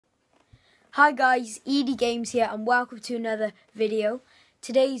Hi guys, ED Games here and welcome to another video.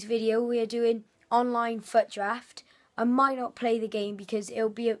 Today's video we are doing online foot draft. I might not play the game because it'll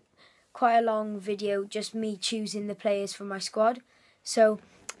be quite a long video, just me choosing the players from my squad. So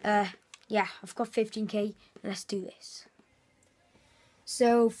yeah, I've got 15k, let's do this.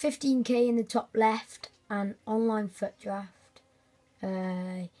 So 15k in the top left and online foot draft.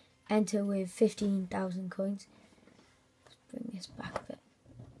 Enter with 15,000 coins. Let's bring this back a bit.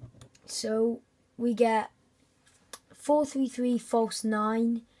 So we get 433 false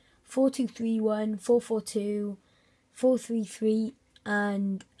 9, 4231, 442, 433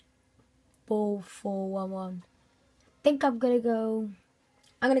 and ball 411. I think I'm gonna go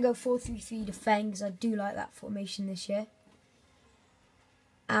 433 defend because I do like that formation this year.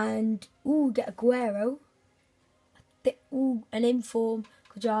 And get Aguero. An inform,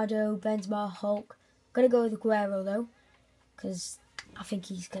 Cuadrado, Benzema, Hulk. Gonna go with Aguero though, because I think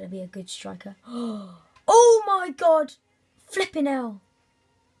he's going to be a good striker. Oh my god! Flipping hell.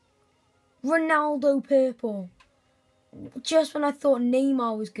 Ronaldo purple. Just when I thought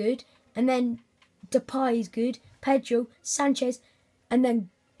Neymar was good, and then Depay is good, Pedro, Sanchez, and then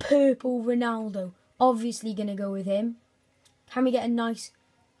purple Ronaldo. Obviously going to go with him. Can we get a nice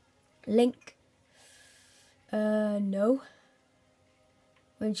link? No.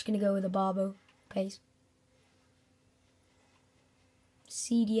 We're just going to go with a Barbo pace.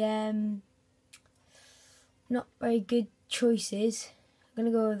 CDM, not very good choices. I'm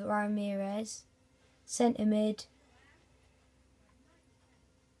going to go with Ramirez. Centre mid.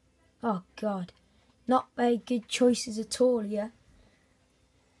 Oh God, not very good choices at all here.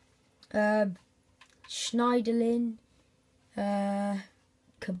 Schneiderlin, Kabay.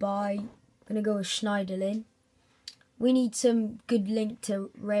 I'm going to go with Schneiderlin. We need some good link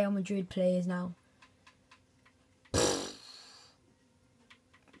to Real Madrid players now.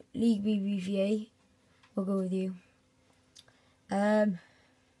 League BBVA, we'll go with you. Okay,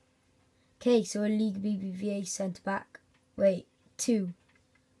 so a League BBVA centre back. Wait, 2.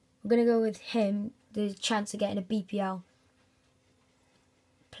 We're gonna go with him. There's a chance of getting a BPL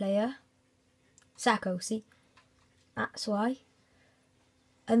player. Sacco, see? That's why.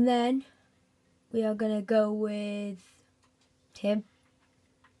 And then we are gonna go with him.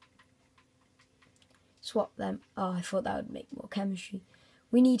 Swap them. Oh, I thought that would make more chemistry.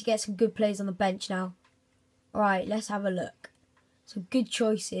 We need to get some good players on the bench now. Alright, let's have a look. Some good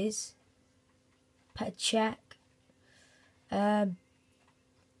choices. Petchek. I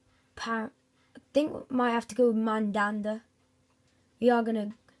think we might have to go with Mandanda. We are going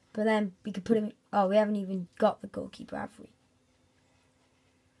to... But then we could put him... Oh, we haven't even got the goalkeeper, have we?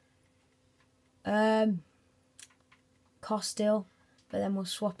 Costil. But then we'll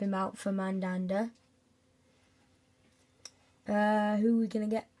swap him out for Mandanda. Who are we going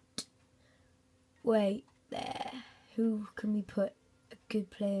to get? Wait, there. Who can we put a good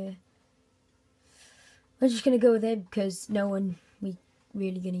player? We're just going to go with him because no one we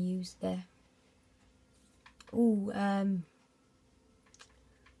really going to use there. We'll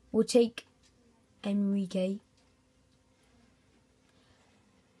take Enrique.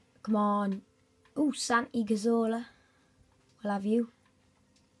 Come on. Santi Cazorla. We'll have you.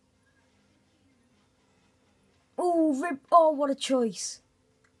 Oh, what a choice.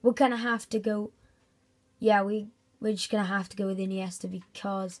 We're going to have to go... Yeah, we're just going to have to go with Iniesta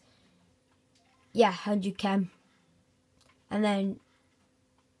because... Yeah, 100 chem. And then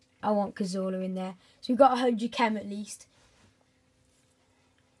I want Cazorla in there. So we've got 100 chem at least.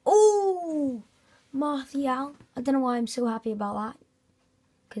 Oh, Martial. I don't know why I'm so happy about that.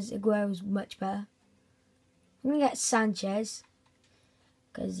 Because Aguero's much better. I'm going to get Sanchez.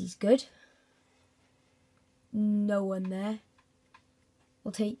 Because he's good. No one there.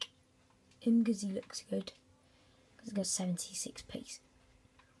 We'll take him because he looks good. Because he's got 76 pace.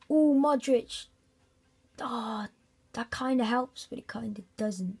 Oh, Modric. Oh, that kind of helps, but it kind of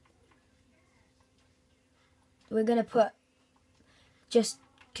doesn't. We're going to put, just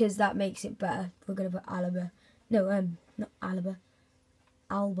because that makes it better, we're going to put Alaba. No, not Alaba.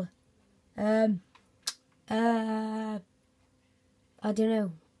 Alba. I don't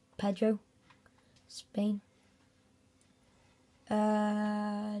know. Pedro. Spain.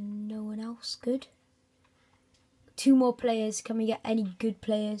 No one else good. 2 more players. Can we get any good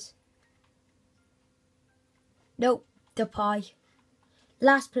players? Nope. Depay.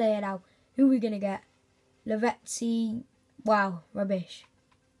 Last player now. Who are we going to get? Lavezzi. Wow. Rubbish.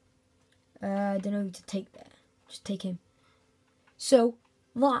 I don't know who to take there. Just take him. So,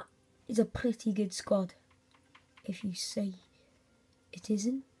 that is a pretty good squad. If you say it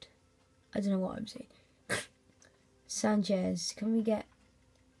isn't. I don't know what I'm saying. Sanchez. Can we get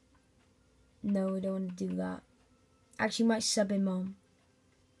No, I don't want to do that. Actually, might sub him on.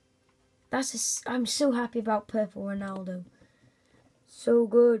 I'm so happy about purple Ronaldo. So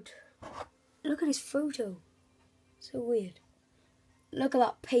good. Look at his photo. So weird. Look at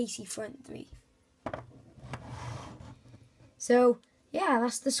that pacey front three. So, yeah,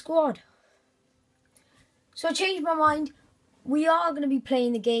 that's the squad. So I changed my mind. We are going to be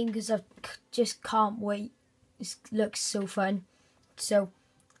playing the game because I just can't wait. This looks so fun. So,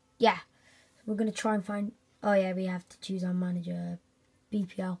 yeah. We're going to try and find... Oh, yeah, we have to choose our manager.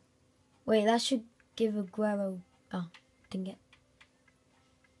 BPL. Wait, that should give Aguero... Oh, didn't get...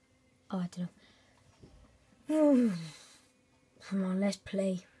 Oh, I don't know. Come on, let's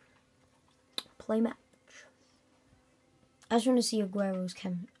play. Play match. I just want to see Aguero's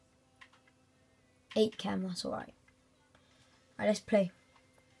chem. 8 chem, that's alright. Alright, let's play.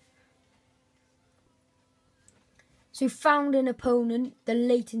 So found an opponent. The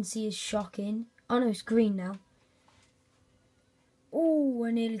latency is shocking. Oh no, it's green now. Oh,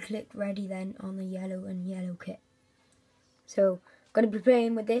 I nearly clicked ready then on the yellow and yellow kit. So, going to be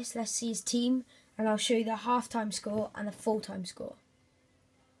playing with this. Let's see his team. And I'll show you the half-time score and the full-time score.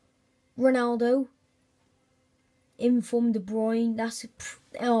 Ronaldo. Inform De Bruyne. That's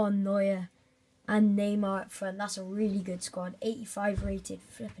Neuer. And Neymar up front. That's a really good squad. 85 rated.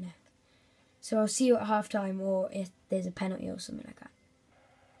 Flipping heck. So I'll see you at half-time or if there's a penalty or something like that.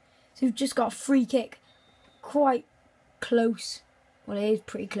 So we've just got a free kick. Quite close. Well, it is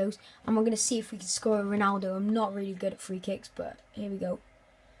pretty close. And we're going to see if we can score a Ronaldo. I'm not really good at free kicks, but here we go.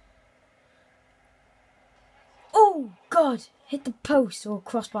 Oh, God. Hit the post or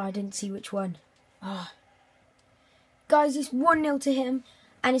crossbar. I didn't see which one. Ah. Guys, it's 1-0 to him.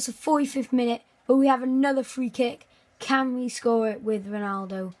 And it's a 45th minute. But we have another free kick. Can we score it with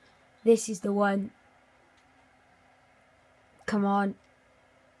Ronaldo? This is the one. Come on.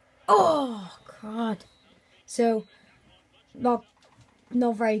 Oh, God. So, not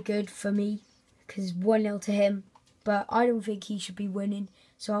very good for me. Because 1-0 to him. But I don't think he should be winning.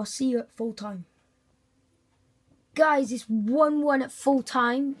 So I'll see you at full time. Guys, it's 1-1 at full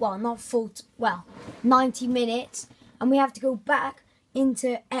time. Well, not full... 90 minutes. And we have to go back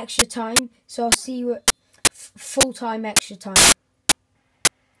into extra time. So I'll see you at full time extra time.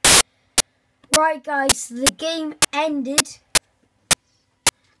 Right, guys, so the game ended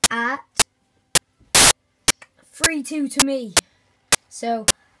at 3-2 to me. So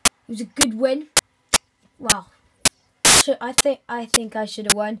it was a good win. Well, I think I should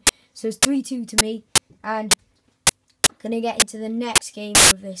have won. So it's 3-2 to me, and I'm gonna get into the next game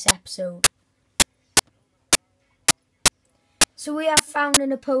of this episode. So we have found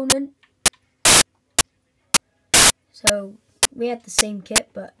an opponent. So we had the same kit,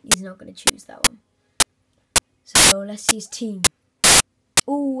 but he's not going to choose that one. So let's see his team.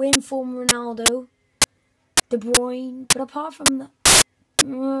 Oh, inform Ronaldo, De Bruyne. But apart from that,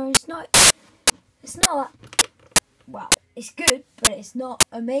 it's not that. Well, it's good, but it's not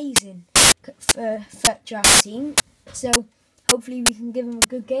amazing for draft team. So hopefully we can give him a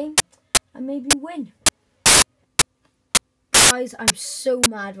good game and maybe win. Guys, I'm so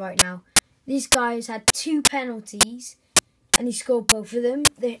mad right now. This guy has had 2 penalties. And he scored both of them.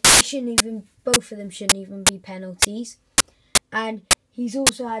 Both of them shouldn't even be penalties. And he's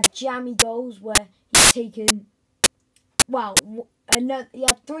also had jammy goals where he's taken, he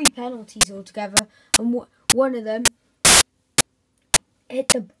had 3 penalties altogether. And one of them hit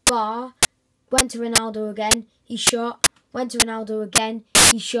the bar, went to Ronaldo again, he shot, went to Ronaldo again,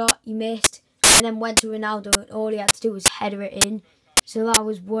 he shot, he missed, and then went to Ronaldo, and all he had to do was header it in. So that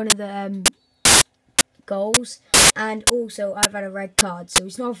was one of the goals. And also, I've had a red card, so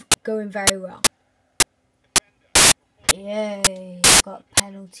it's not going very well. Yay, got a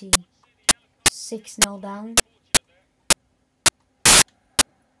penalty. 6-0 down.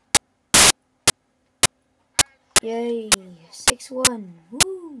 Yay, 6-1.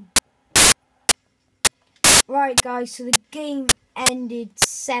 Woo! Right, guys, so the game ended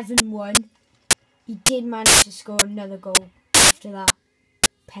 7-1. He did manage to score another goal after that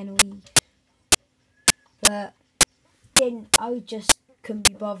penalty. But I just couldn't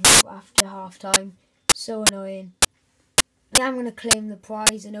be bothered after half time. So annoying. Yeah, I'm going to claim the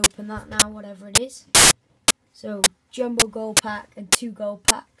prize and open that now, whatever it is. So, jumbo gold pack and 2 gold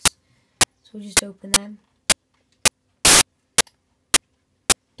packs. So we'll just open them.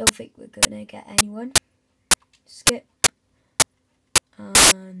 Don't think we're going to get anyone. Skip.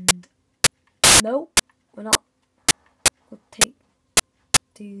 And nope, we're not. We'll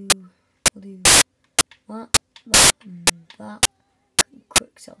do that. That and that.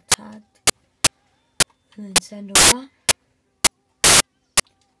 Quick sell tagged. And then send all that.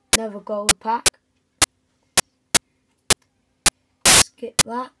 another gold pack. Skip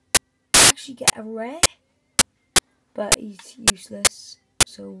that. Actually get a rare, but he's useless.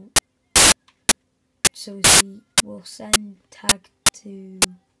 So we'll send tag to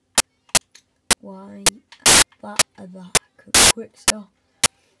Y that quick sell,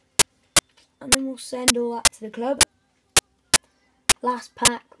 and then we'll send all that to the club. Last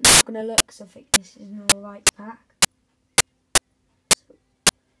pack, I'm not gonna look because I think this isn't the right pack. So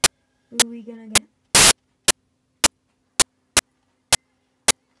who are we gonna get?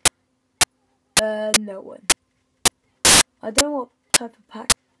 No one. I don't know what type of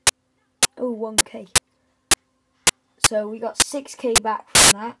pack. Oh, 1k. So we got 6k back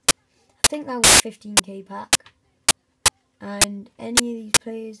from that. I think that was a 15k pack. And any of these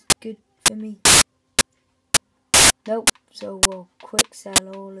players good for me? Nope. So we'll quick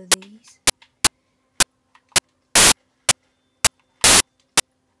sell all of these.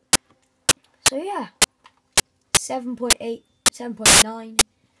 So yeah, 7.8, 7.9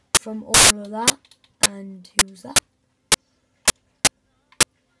 from all of that. And who's that?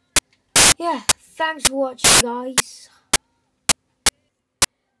 Yeah, thanks for watching, guys.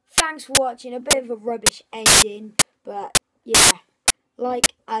 Thanks for watching. A bit of a rubbish ending, but yeah,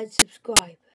 like and subscribe.